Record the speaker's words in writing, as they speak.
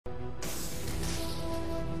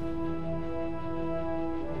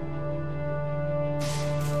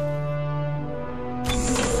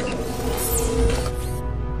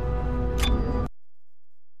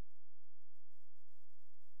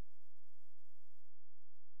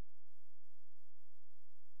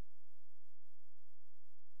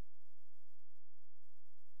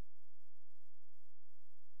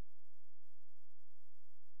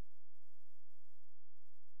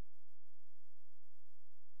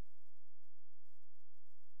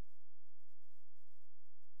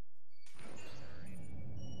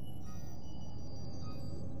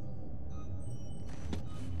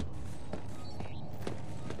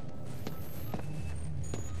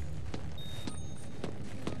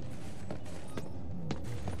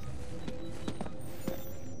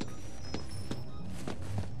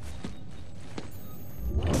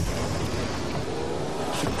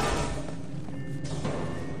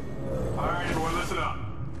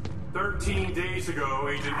13 days ago,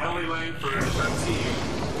 Agent Ellie Langford and her team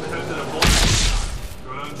attempted a bold shot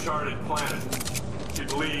to an uncharted planet. She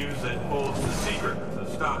believes it holds the secret to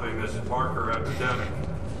stopping this Barker epidemic,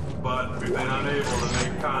 but we've been unable to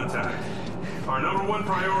make contact. Our number one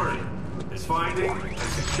priority is finding and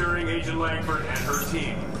securing Agent Langford and her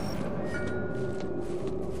team.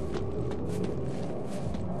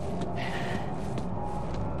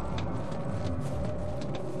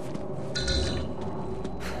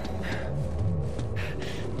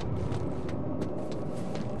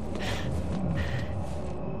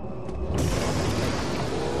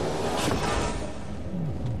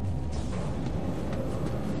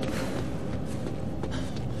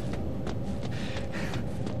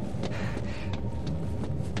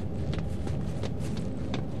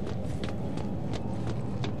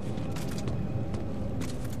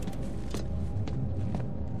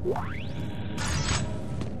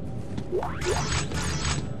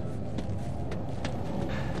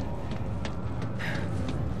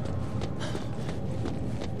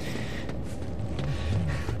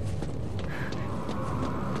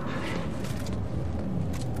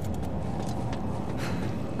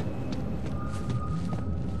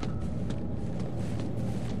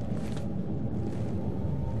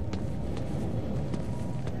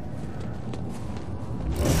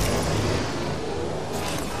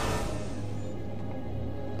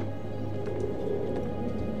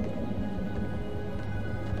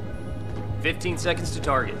 "15 seconds to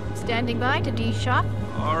target." Standing by to D-shot.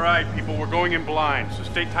 All right, people, we're going in blind, so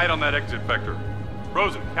stay tight on that exit vector.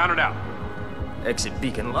 Rosen, count it out. Exit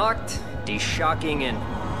beacon locked. D-shocking in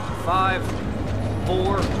 5,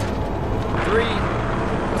 4, 3,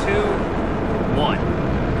 2, 1.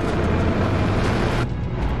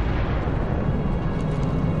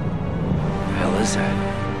 The hell is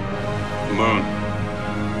that? The moon.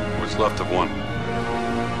 What's left of one.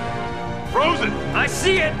 Frozen! I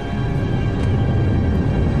see it!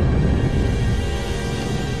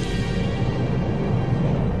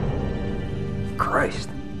 Christ,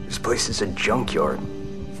 this place is a junkyard.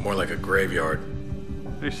 More like a graveyard.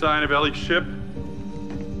 Any sign of Ellie's ship?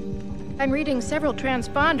 I'm reading several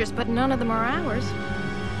transponders, but none of them are ours.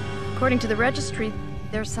 According to the registry,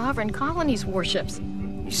 they're sovereign colonies' warships.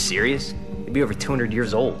 You serious? They'd be over 200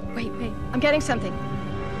 years old. Wait, I'm getting something.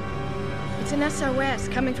 It's an SOS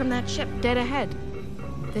coming from that ship dead ahead.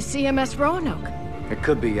 The CMS Roanoke. It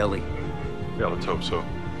could be Ellie. Yeah, let's hope so. All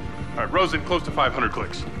right, Rosen, close to 500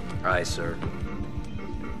 clicks. Aye, sir.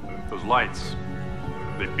 Those lights,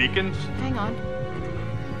 they beacons? Hang on.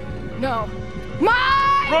 No.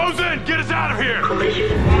 Mike! Rosen, get us out of here!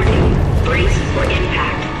 Collision warning. Brace for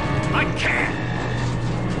impact. I can't!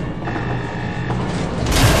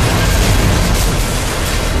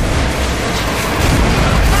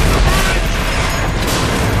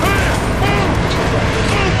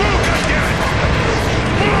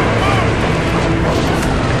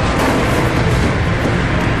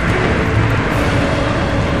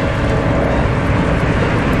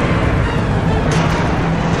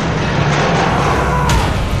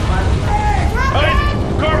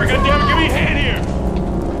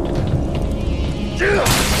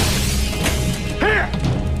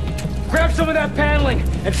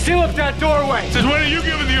 And seal up that doorway! Since when are you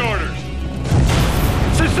giving the orders?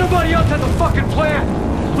 Since somebody else had the fucking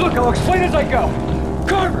plan! Look, I'll explain as I go.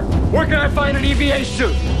 Carver, where can I find an EVA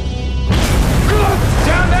suit?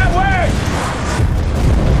 Down that way!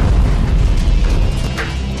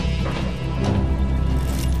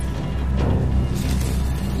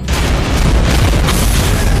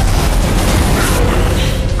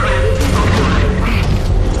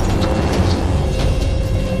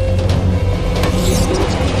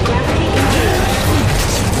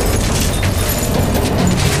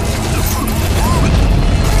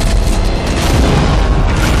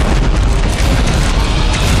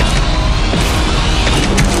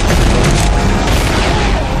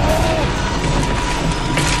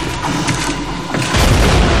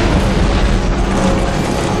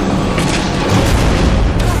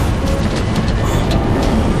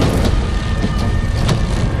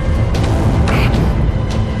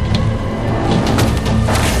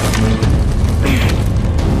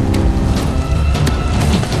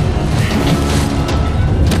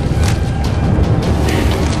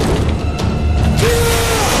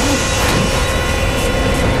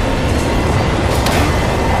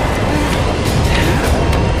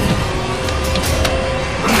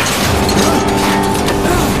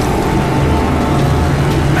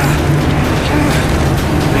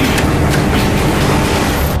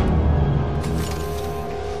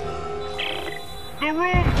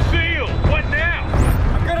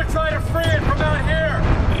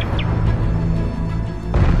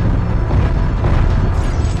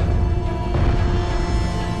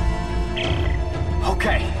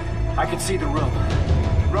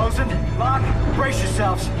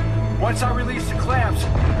 Once I release the clamps,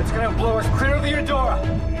 it's gonna blow us clear of the Eudora.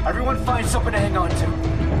 Everyone find something to hang on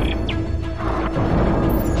to.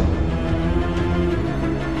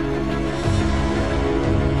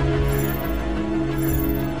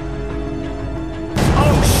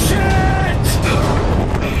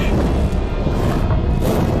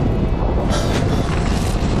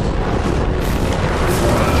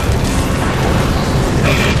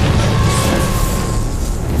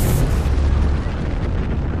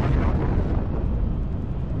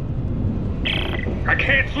 I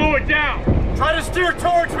can't slow it down! Try to steer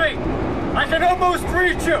towards me! I can almost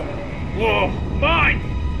reach you! Whoa, mine!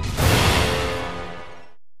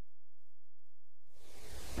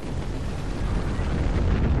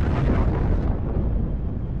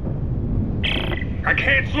 I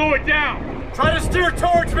can't slow it down! Try to steer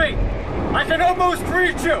towards me! I can almost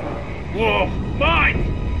reach you! Whoa,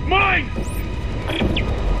 mine! Mine!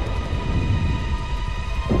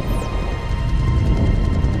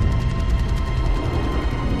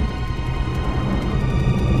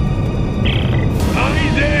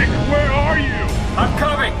 Isaac, where are you? I'm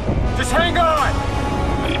coming! Just hang on!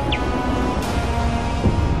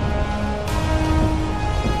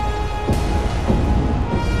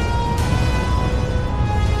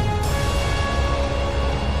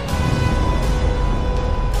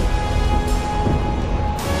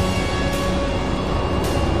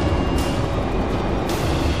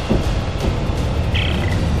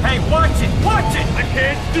 Hey, watch it! Watch it! I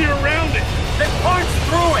can't steer around it! Then punch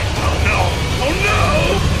through it! Oh no! Oh no!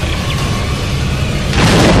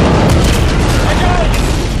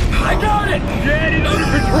 I got it! Jet is under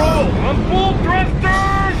control! I'm full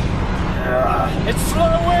thrusters! It's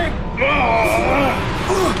slowing!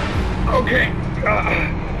 Okay.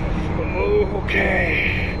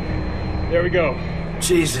 Okay. There we go.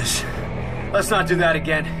 Jesus. Let's not do that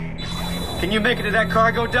again. Can you make it to that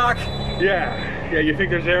cargo dock? Yeah, you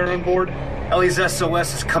think there's air on board? Ellie's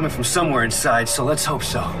SOS is coming from somewhere inside, so let's hope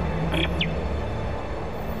so.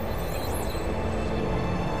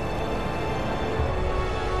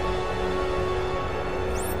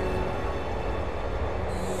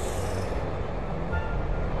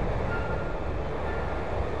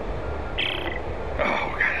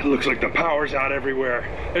 Oh, God, it looks like the power's out everywhere.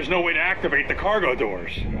 There's no way to activate the cargo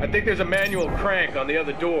doors. I think there's a manual crank on the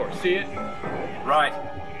other door. See it? Right.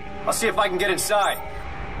 I'll see if I can get inside.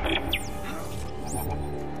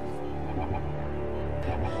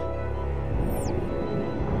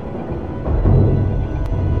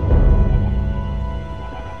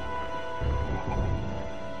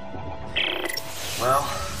 Well,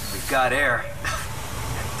 we've got air.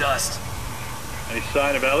 And dust. Any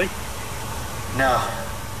sign of Ellie? No.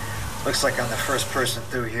 Looks like I'm the first person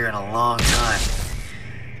through here in a long time.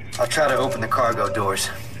 I'll try to open the cargo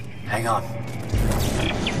doors. Hang on.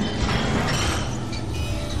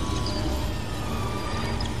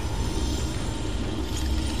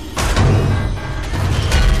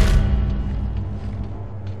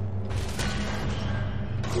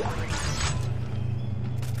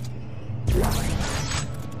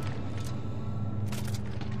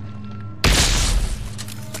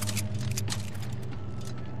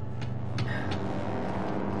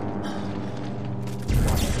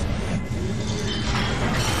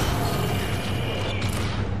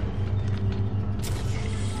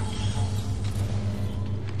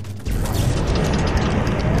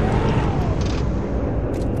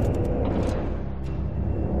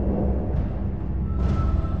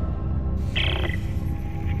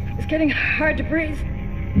 Getting hard to breathe.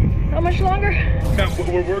 How much longer?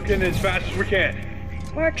 We're working as fast as we can.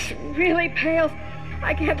 Mark's really pale.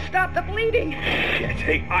 I can't stop the bleeding. Shit.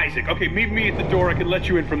 Hey, Isaac. Okay, meet me at the door. I can let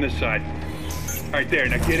you in from this side. All right, there.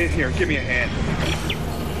 Now get in here and give me a hand.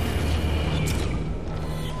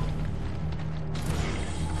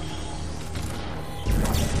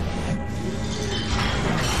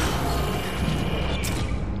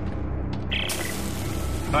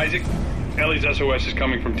 Isaac, Ellie's SOS is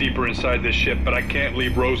coming from deeper inside this ship, but I can't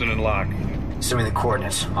leave Rosen in lock. Send me the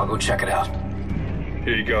coordinates. I'll go check it out.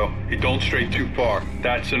 Here you go. Hey, don't stray too far.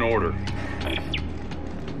 That's an order.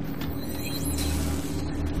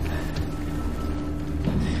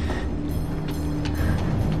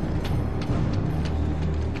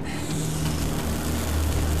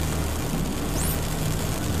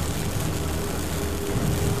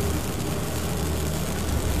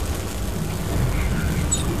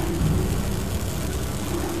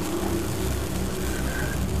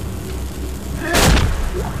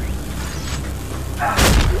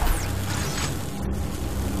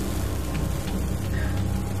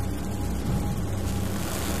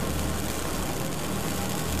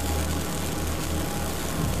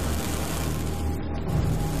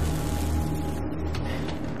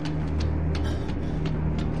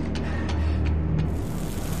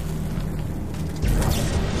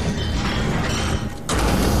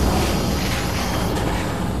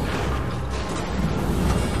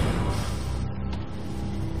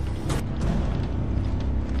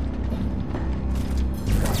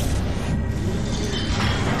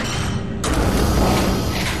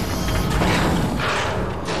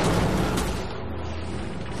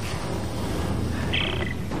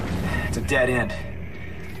 dead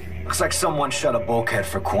end. Looks like someone shut a bulkhead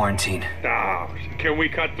for quarantine. Oh, can we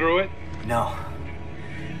cut through it? No.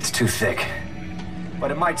 It's too thick. But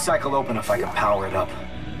it might cycle open if I can power it up.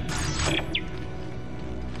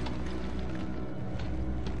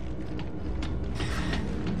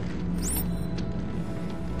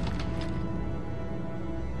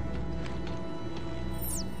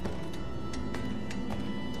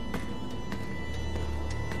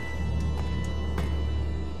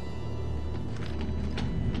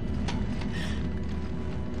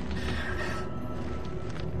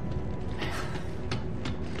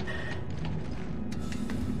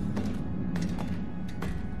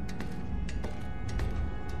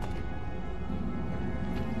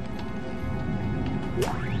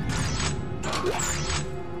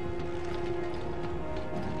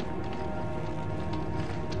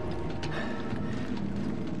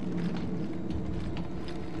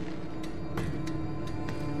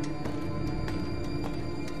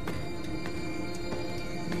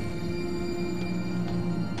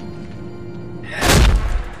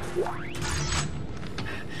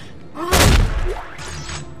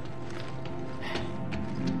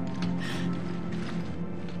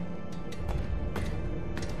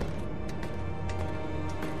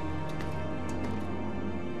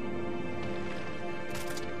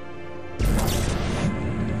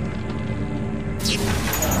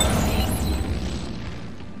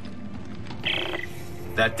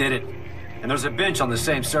 That did it. And there's a bench on the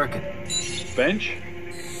same circuit. Bench?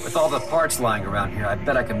 With all the parts lying around here, I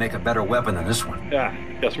bet I can make a better weapon than this one.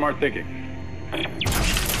 Yeah, smart thinking.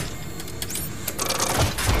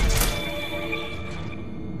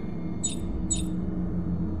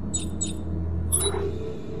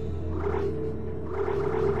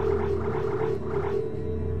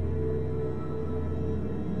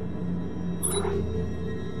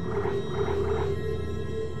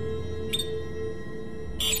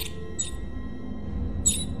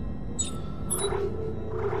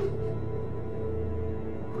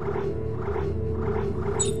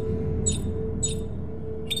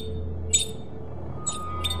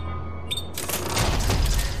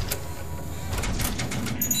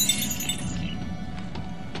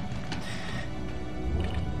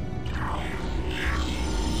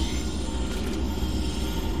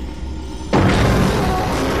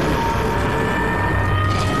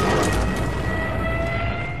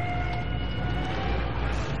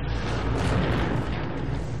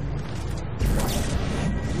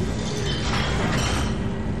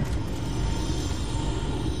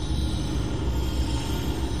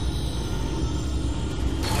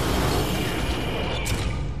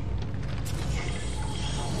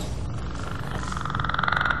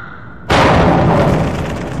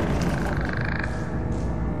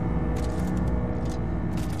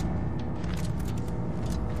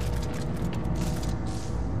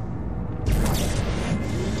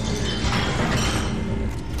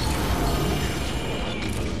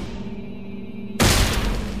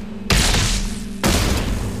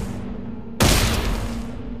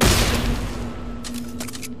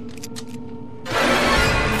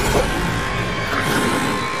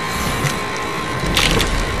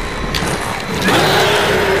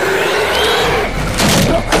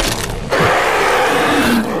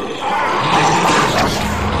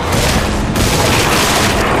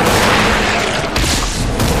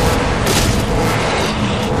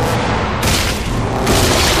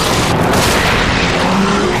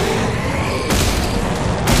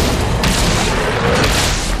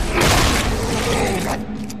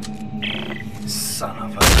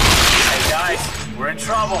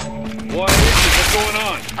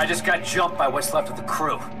 I just got jumped by what's left of the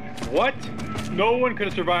crew. What? No one could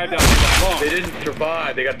have survived out there that long. They didn't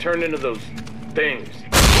survive. They got turned into those things.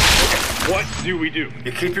 What do we do?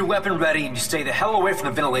 You keep your weapon ready and you stay the hell away from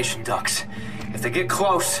the ventilation ducts. If they get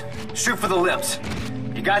close, shoot for the limbs.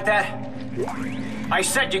 You got that? I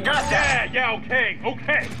said you got that! Yeah, okay.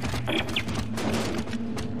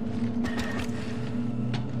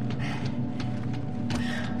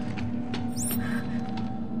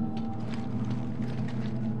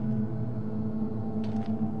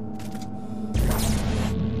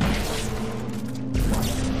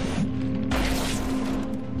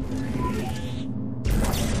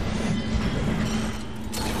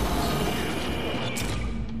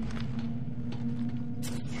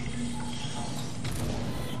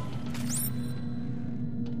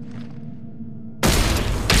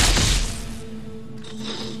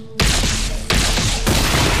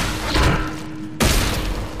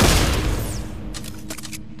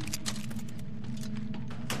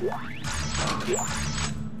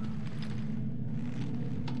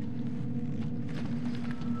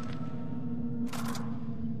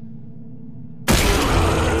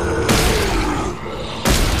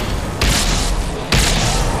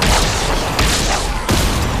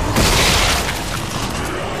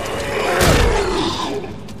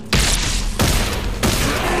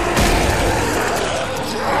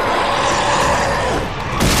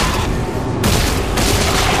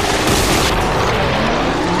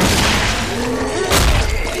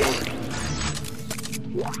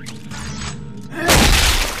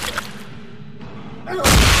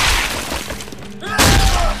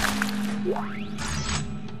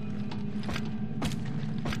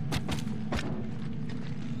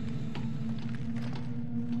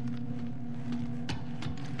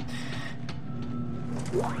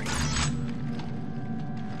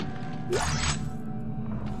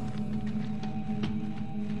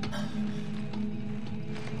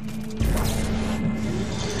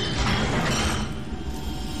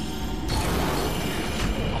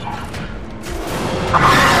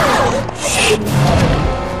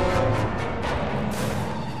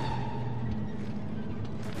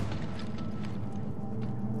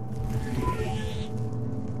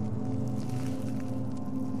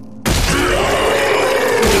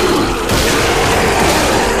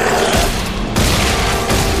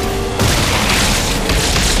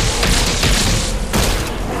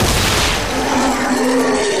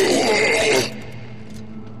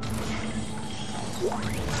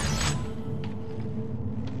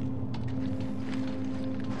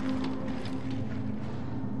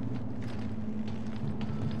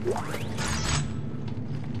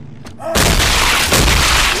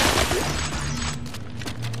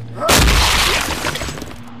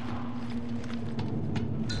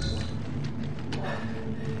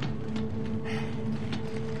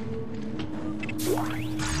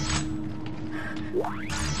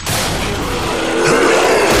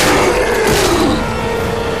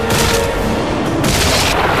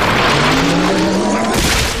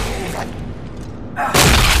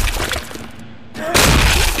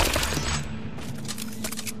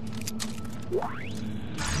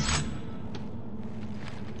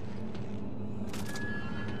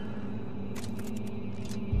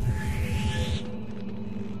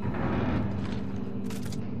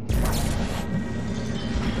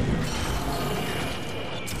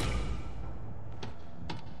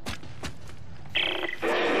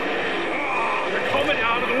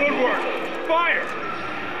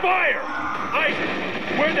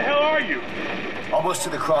 Where the hell are you? Almost to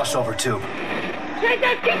the crossover tube. They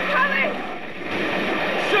just keep coming!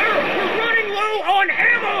 Sir, we're running low on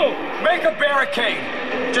ammo! Make a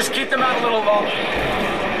barricade. Just keep them out a little longer.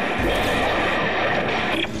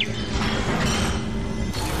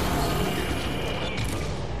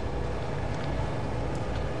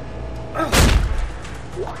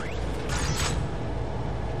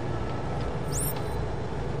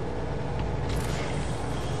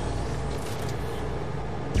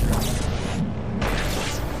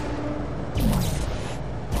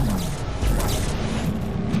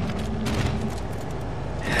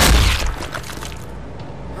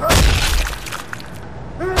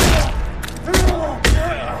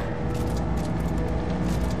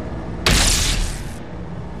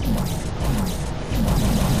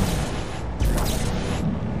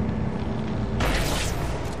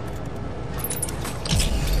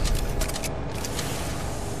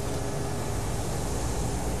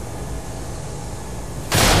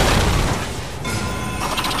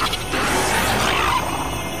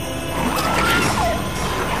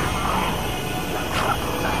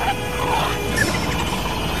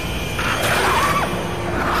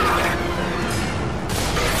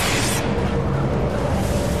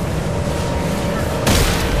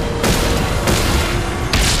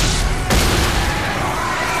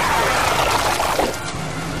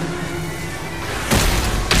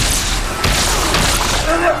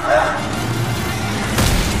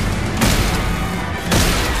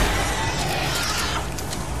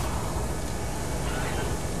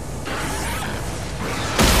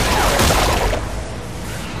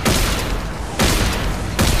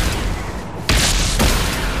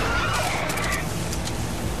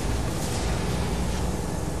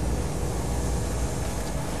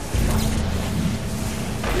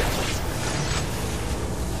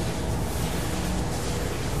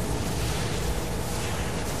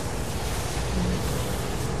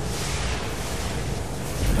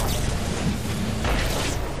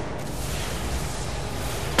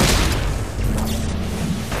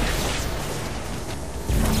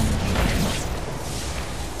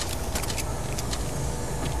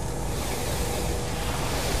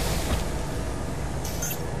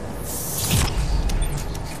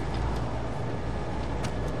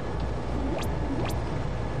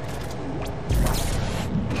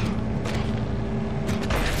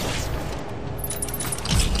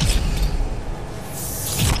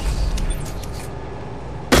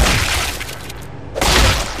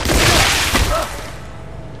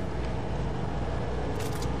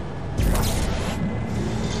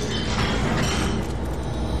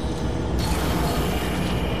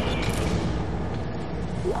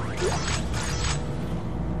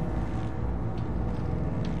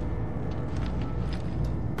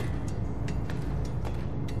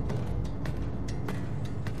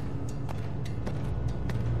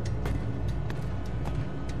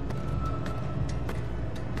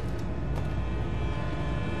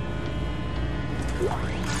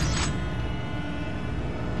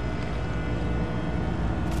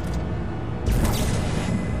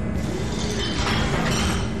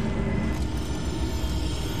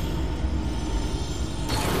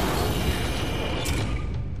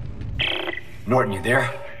 Norton, you there?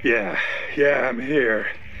 Yeah, I'm here.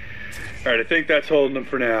 All right, I think that's holding them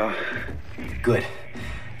for now. Good.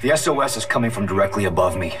 The SOS is coming from directly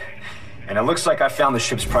above me. And it looks like I found the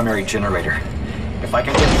ship's primary generator. If I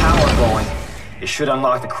can get power going, it should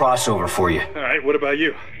unlock the crossover for you. All right, what about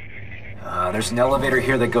you? There's an elevator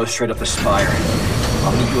here that goes straight up the spire.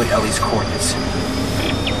 I'll meet you at Ellie's coordinates.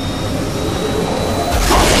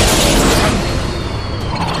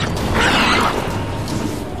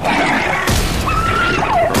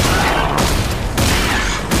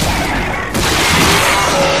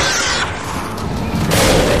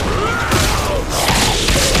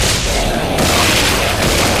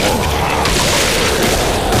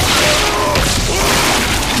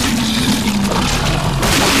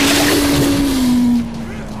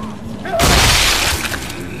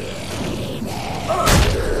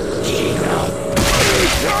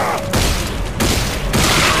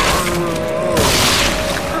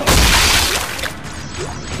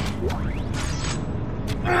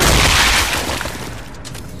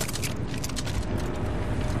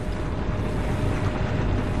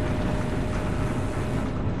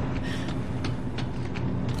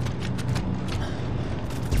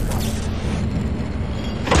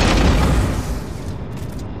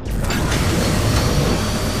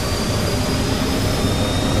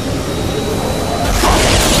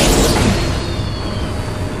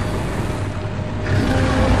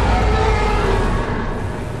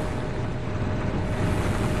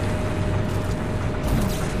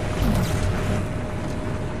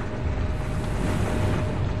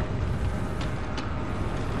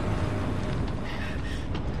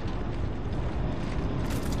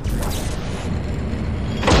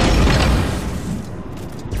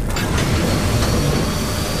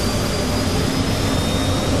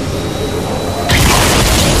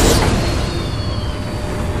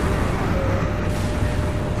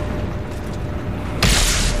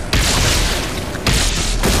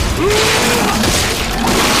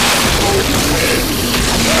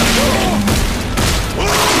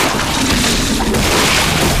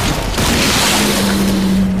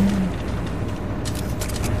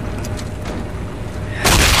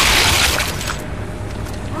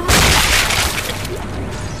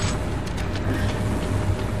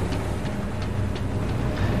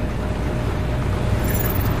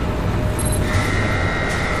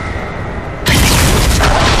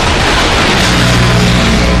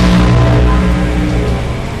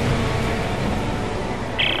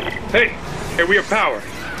 Hey, we have power.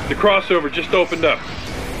 The crossover just opened up.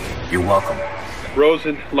 You're welcome.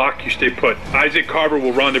 Rosen, Locke, you stay put. Isaac Carver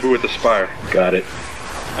will rendezvous at the spire. Got it.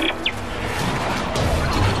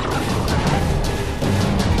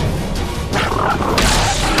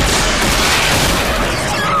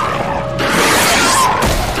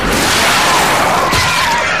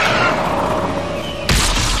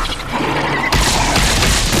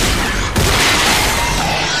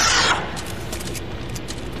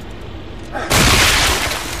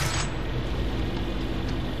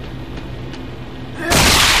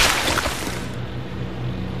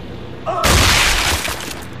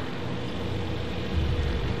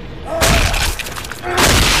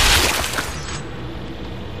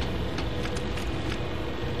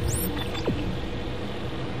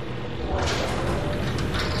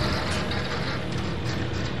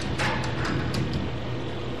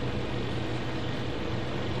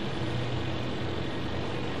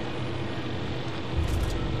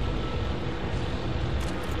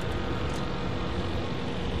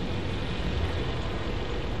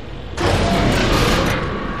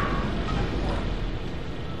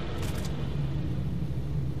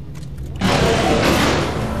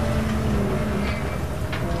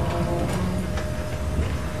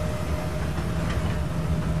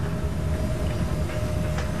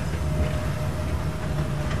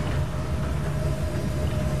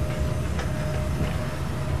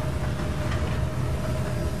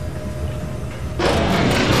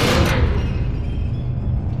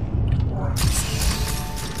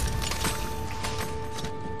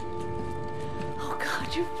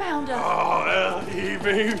 You found us. Oh, Ellie,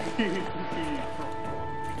 baby.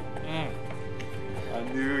 I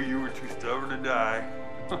knew you were too stubborn to die.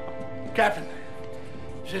 Captain,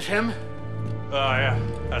 is this him? Oh, yeah,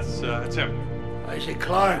 that's him. Isaac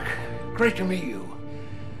Clarke, great to meet you.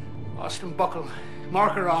 Austin Buckle,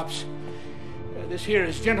 Marker Ops. This here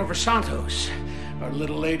is Jennifer Santos, our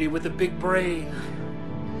little lady with the big brain.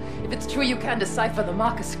 If it's true you can decipher the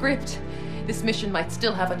marker script, this mission might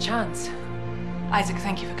still have a chance. Isaac,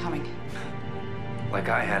 thank you for coming. Like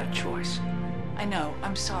I had a choice. I know,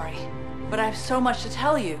 I'm sorry. But I have so much to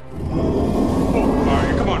tell you. Oh,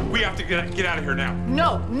 Mario, come on. We have to get out of here now.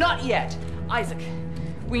 No, not yet. Isaac,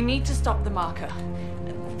 we need to stop the marker.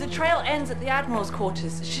 The trail ends at the Admiral's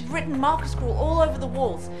quarters. She'd written marker scroll all over the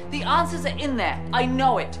walls. The answers are in there. I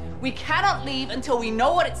know it. We cannot leave until we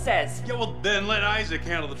know what it says. Yeah, well, then let Isaac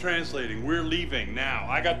handle the translating. We're leaving now.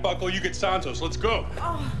 I got Buckle, you get Santos. Let's go.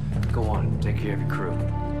 Go on, take care of your crew.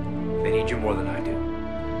 They need you more than I do.